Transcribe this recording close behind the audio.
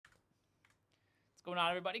What's going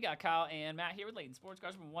on, everybody? Got Kyle and Matt here with Layton Sports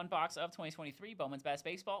Cards from one box of 2023 Bowman's Best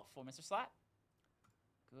Baseball for Mr. Slap.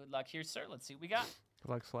 Good luck here, sir. Let's see what we got.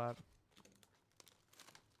 Good luck, Slap.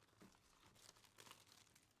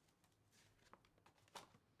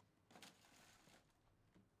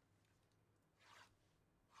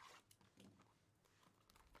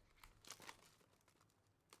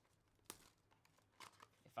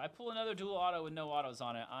 If I pull another dual auto with no autos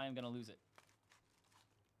on it, I'm going to lose it.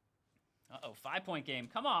 Uh-oh, 5-point game.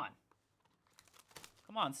 Come on.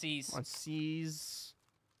 Come on, C's. Come on, C's.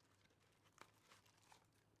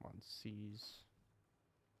 Come on, C's.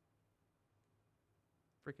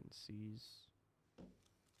 Freaking C's.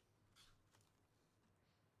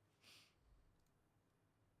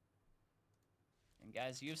 And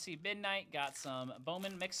guys, UFC Midnight got some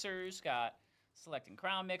Bowman mixers, got Select and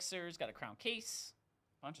Crown mixers, got a Crown case.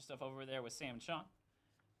 Bunch of stuff over there with Sam and Sean.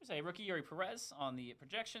 There's a rookie Yuri Perez on the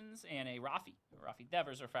projections and a Rafi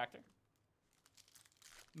Devers refractor.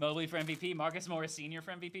 Mobley for MVP, Marcus Morris Sr. for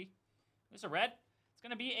MVP. There's a red. It's going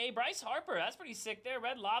to be a Bryce Harper. That's pretty sick there.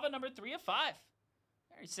 Red Lava, number 3 of 5.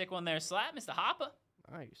 Very sick one there, Slap. Mr. Hoppa.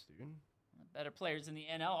 Nice, dude. Better players in the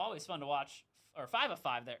NL. Always fun to watch. Or 5 of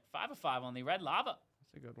 5 there. 5 of 5 on the Red Lava.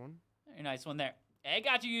 That's a good one. Very nice one there. Hey,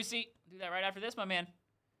 got you, UC. Do that right after this, my man.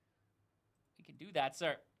 You can do that,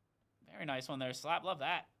 sir. Very nice one there, Slap. Love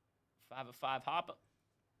that. 5 of 5 Hoppa.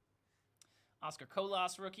 Oscar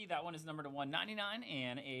Colas rookie. That one is numbered to 199.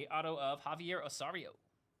 And a auto of Javier Osario.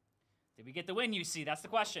 Did we get the win, UC? That's the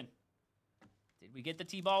question. Did we get the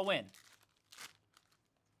T-ball win?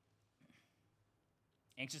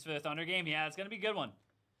 Anxious for the Thunder game? Yeah, it's going to be a good one.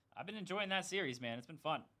 I've been enjoying that series, man. It's been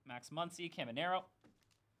fun. Max Muncy, Caminero.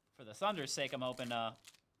 For the Thunder's sake, I'm hoping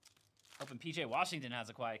PJ Washington has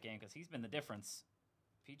a quiet game because he's been the difference.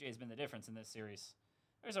 PJ's been the difference in this series.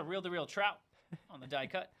 There's a reel-to-reel Trout on the die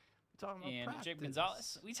cut. Talking about and Jake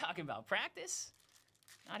Gonzalez. We talking about practice?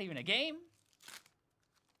 Not even a game.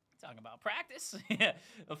 Talking about practice.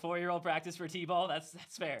 A 4-year-old practice for T-ball. That's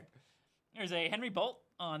fair. There's a Henry Bolt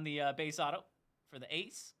on the base auto for the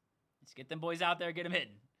Ace. Let's get them boys out there, get them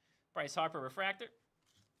hitting. Bryce Harper refractor.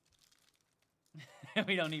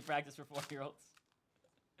 We don't need practice for 4-year-olds.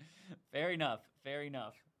 Fair enough. Fair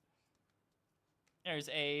enough. There's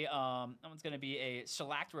a that one's gonna be a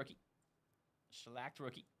shellacked rookie. Shellacked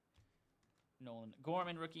rookie. Nolan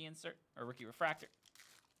Gorman rookie insert or rookie refractor.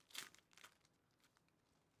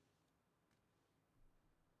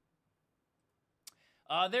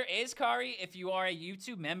 There is, Kari, if you are a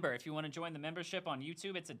YouTube member, if you want to join the membership on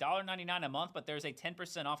YouTube, it's $1.99 a month, but there's a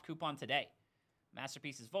 10% off coupon today.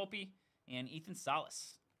 Masterpieces Volpe and Ethan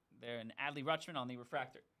Salas. They're an Adley Rutschman on the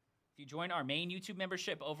refractor. If you join our main YouTube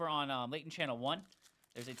membership over on Layton Channel 1,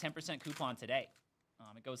 there's a 10% coupon today.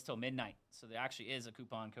 It goes till midnight, so there actually is a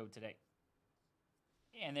coupon code today.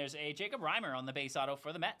 And there's a Jacob Reimer on the base auto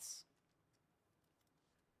for the Mets.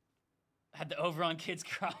 Had the over on kids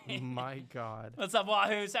crying. My God. What's up,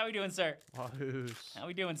 Wahoos? How we doing, sir? Wahoos. How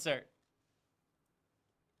we doing, sir?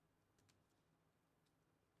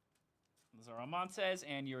 Lazaro Montes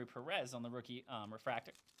and Yuri Perez on the rookie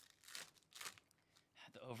refractor.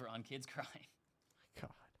 Had the over on kids crying. My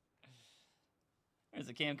God. There's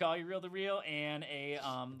a Cam Collier reel-to-reel, and a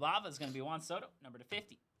Lava is going to be Juan Soto, number to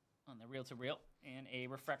 50 on the reel-to-reel, and a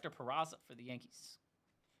refractor Peraza for the Yankees.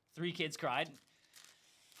 3 kids cried.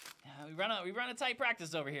 We run a tight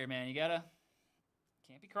practice over here, man. You can't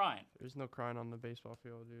be crying. There's no crying on the baseball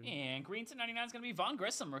field, dude. And green to 99 is going to be Vaughn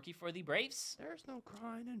Grissom, rookie for the Braves. There's no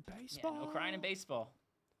crying in baseball. Yeah, no crying in baseball.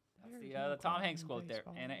 That's the Tom Hanks quote there.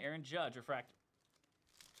 And an Aaron Judge refractor.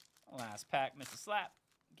 Last pack, Mr. Slap.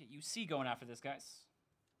 Get UC going after this, guys.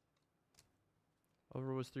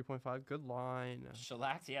 Over was 3.5. Good line.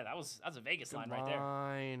 Shellacked. Yeah, that was a Vegas line right there.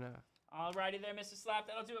 Alrighty there, Mr. Slap.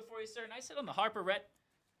 That'll do it for you, sir. Nice hit on the Harper red.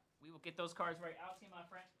 We will get those cards right out to you, my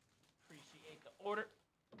friend. Appreciate the order.